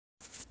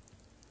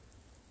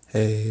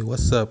Hey,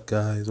 what's up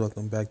guys?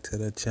 Welcome back to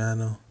the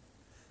channel.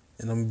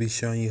 And I'm going to be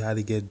showing you how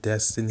to get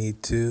Destiny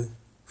 2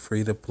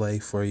 free to play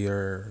for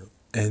your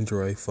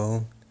Android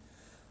phone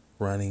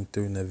running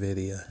through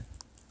Nvidia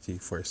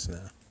GeForce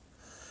Now.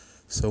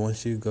 So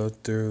once you go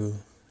through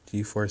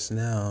GeForce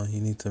Now,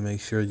 you need to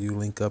make sure you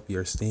link up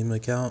your Steam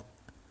account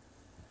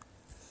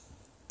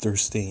through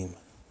Steam,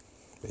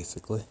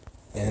 basically.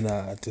 And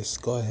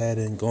just go ahead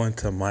and go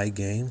into My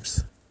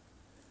Games,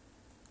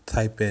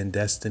 type in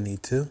Destiny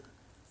 2.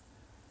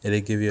 It'll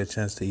give you a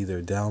chance to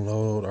either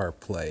download or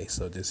play.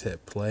 So just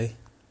hit play.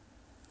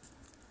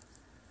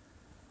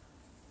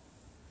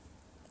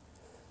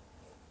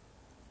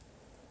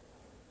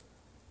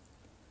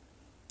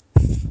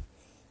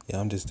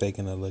 Yeah, I'm just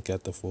taking a look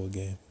at the full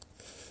game.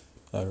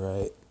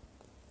 Alright.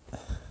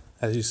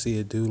 As you see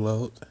it do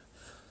load,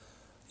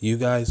 you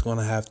guys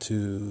gonna have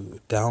to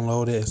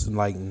download it. It's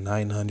like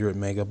 900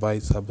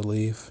 megabytes, I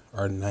believe,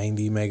 or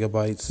 90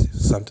 megabytes,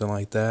 something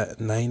like that.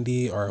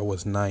 90 or it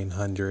was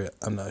 900,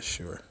 I'm not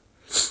sure.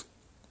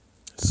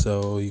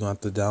 So you're gonna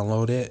have to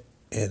download it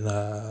and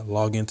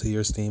log into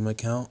your Steam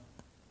account.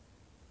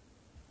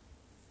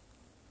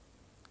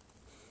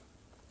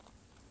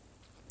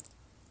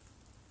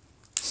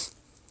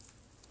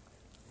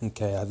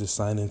 Okay, I just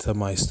signed into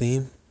my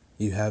Steam.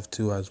 You have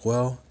to as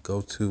well. Go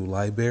to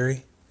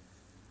library.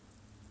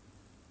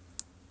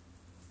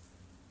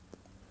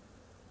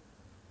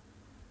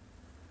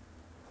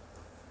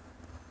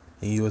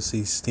 And you will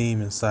see Steam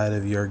inside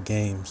of your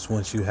games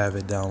once you have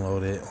it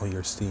downloaded on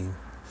your Steam.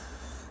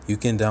 You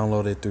can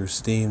download it through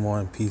Steam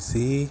on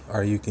PC,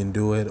 or you can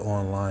do it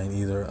online,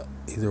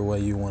 either way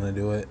you want to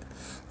do it.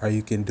 Or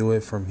you can do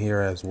it from here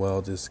as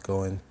well. Just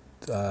go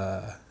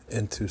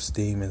into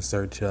Steam and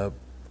search up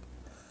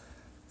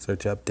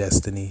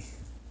Destiny.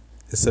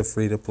 It's a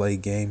free to play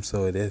game,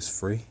 so it is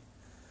free.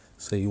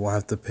 So you won't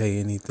have to pay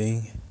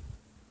anything.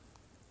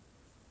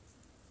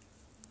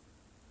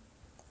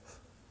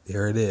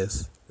 There it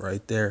is,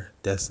 right there,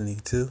 Destiny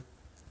 2.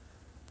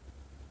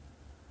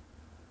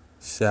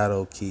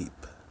 Shadow Keep.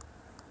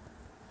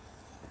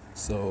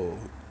 So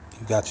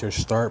you got your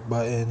start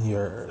button,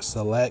 your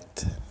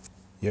select,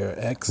 your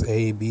X,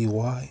 A, B,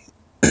 Y,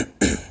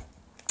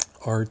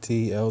 R,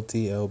 T, L,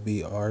 T, L,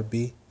 B, R,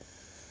 B,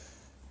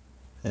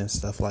 and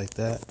stuff like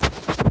that.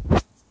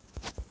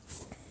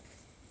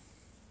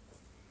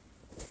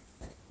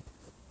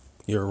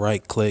 Your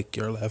right click,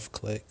 your left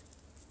click.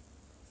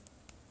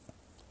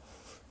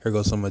 Here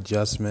goes some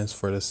adjustments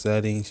for the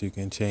settings. You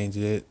can change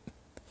it,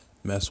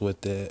 mess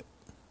with it.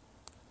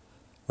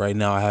 Right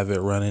now I have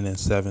it running in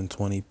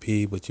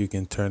 720p, but you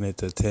can turn it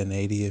to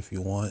 1080 if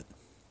you want.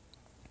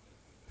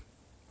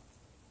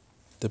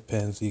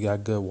 Depends. You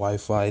got good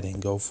Wi-Fi, then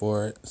go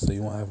for it. So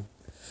you won't have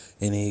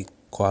any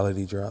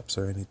quality drops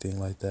or anything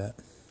like that.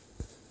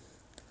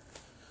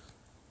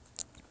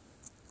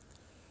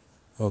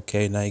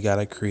 Okay, now you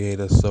gotta create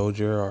a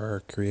soldier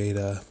or create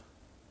a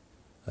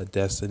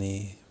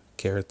Destiny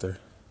character.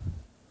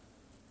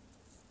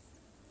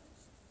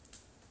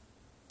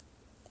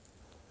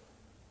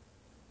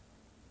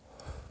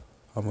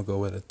 I'm gonna go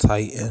with a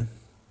Titan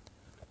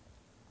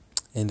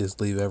and just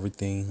leave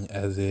everything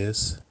as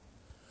is.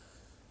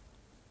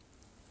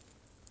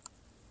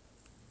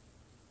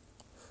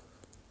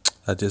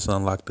 I just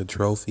unlocked the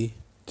trophy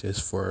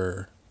just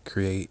for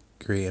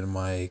creating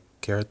my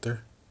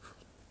character.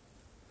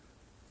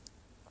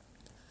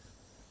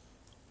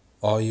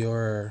 All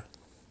your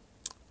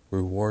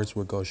rewards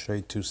will go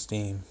straight to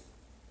Steam.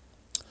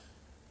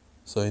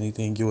 So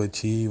anything you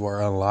achieve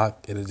or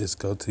unlock, it'll just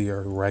go to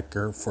your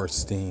record for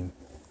Steam.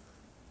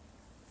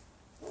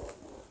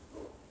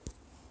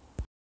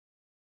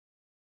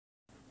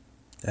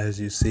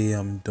 As you see,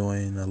 I'm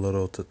doing a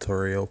little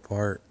tutorial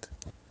part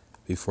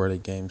before the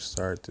game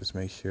starts. Just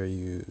make sure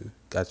you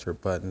got your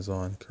buttons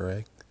on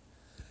correct.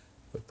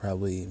 But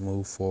probably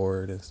move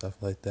forward and stuff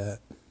like that.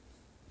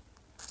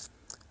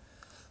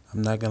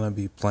 I'm not going to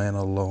be playing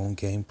a lone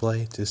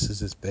gameplay. This is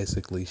just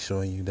basically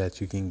showing you that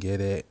you can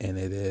get it, and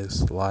it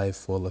is live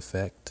full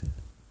effect.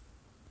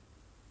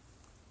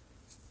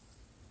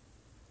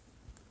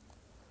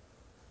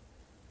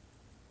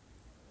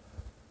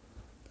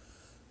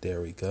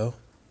 There we go.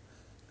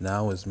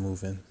 Now it's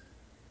moving.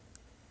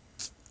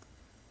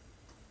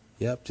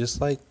 Yep, just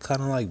like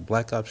kind of like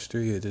Black Ops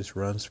 3, it just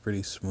runs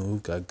pretty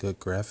smooth, got good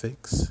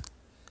graphics.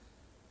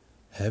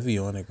 Heavy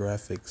on the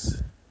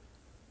graphics.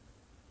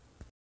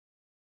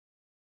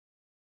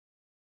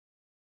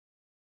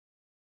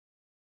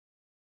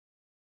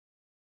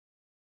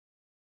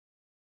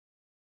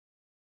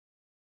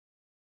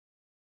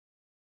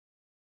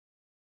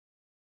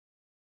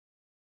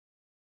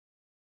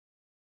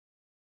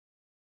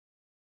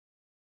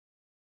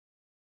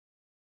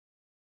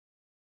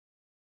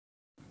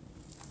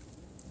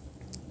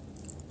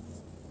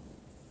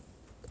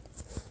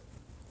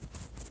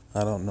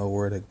 I don't know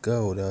where to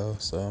go though,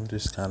 so I'm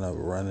just kind of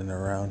running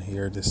around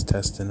here, just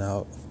testing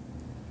out.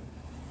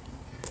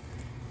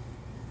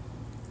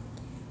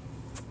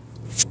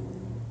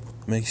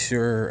 Make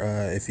sure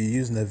if you're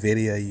using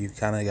Nvidia, you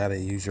kind of got to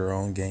use your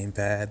own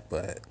gamepad,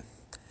 but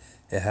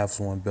It has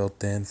one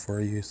built in for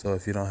you. So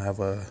if you don't have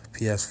a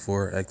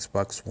PS4,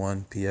 Xbox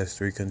One,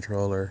 PS3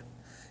 controller,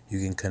 you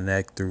can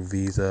connect through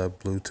Visa,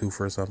 Bluetooth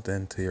or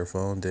something to your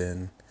phone.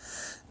 Then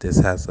this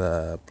has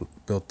a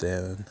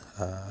built-in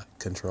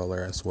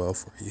controller as well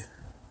for you,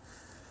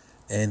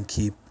 and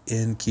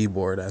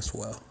keyboard as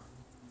well.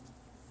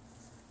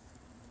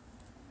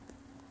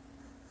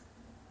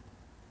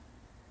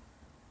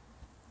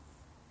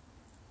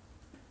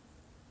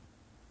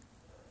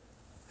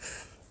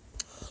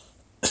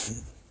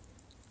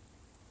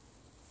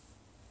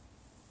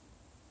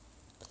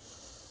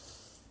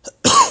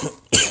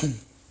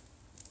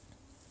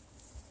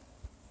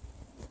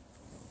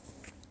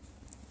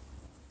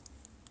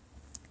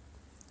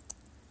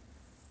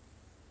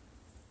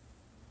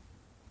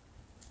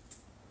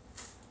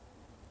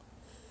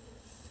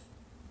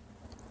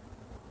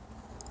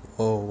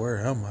 Oh, where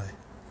am I?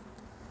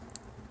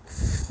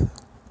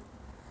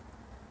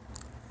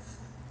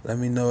 Let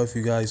me know if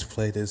you guys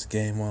play this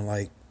game on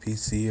like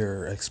PC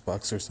or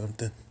Xbox or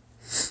something.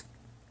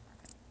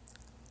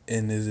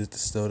 And is it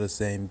still the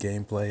same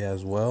gameplay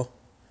as well?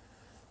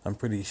 I'm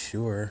pretty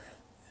sure.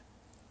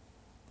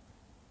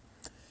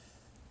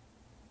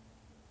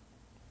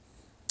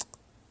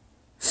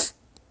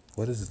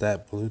 What is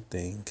that blue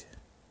thing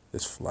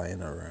that's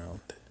flying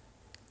around?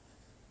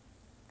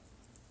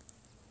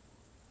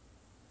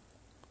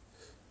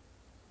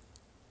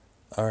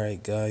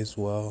 Alright guys,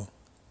 well,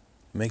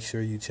 make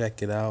sure you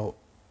check it out.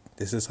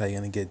 This is how you're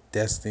going to get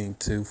Destiny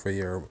 2 for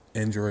your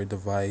Android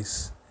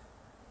device.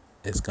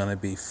 It's going to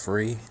be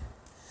free.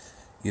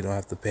 You don't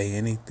have to pay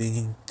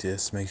anything.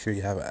 Just make sure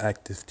you have an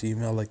active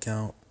Gmail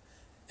account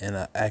and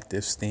an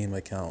active Steam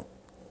account.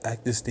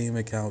 Active Steam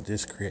account,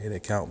 just create an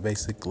account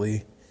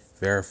basically,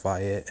 verify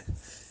it,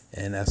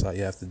 and that's all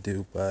you have to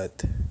do.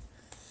 But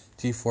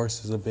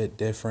GeForce is a bit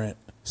different.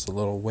 It's a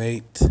little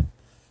wait,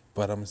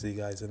 but I'm going to see you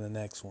guys in the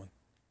next one.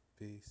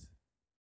 Peace.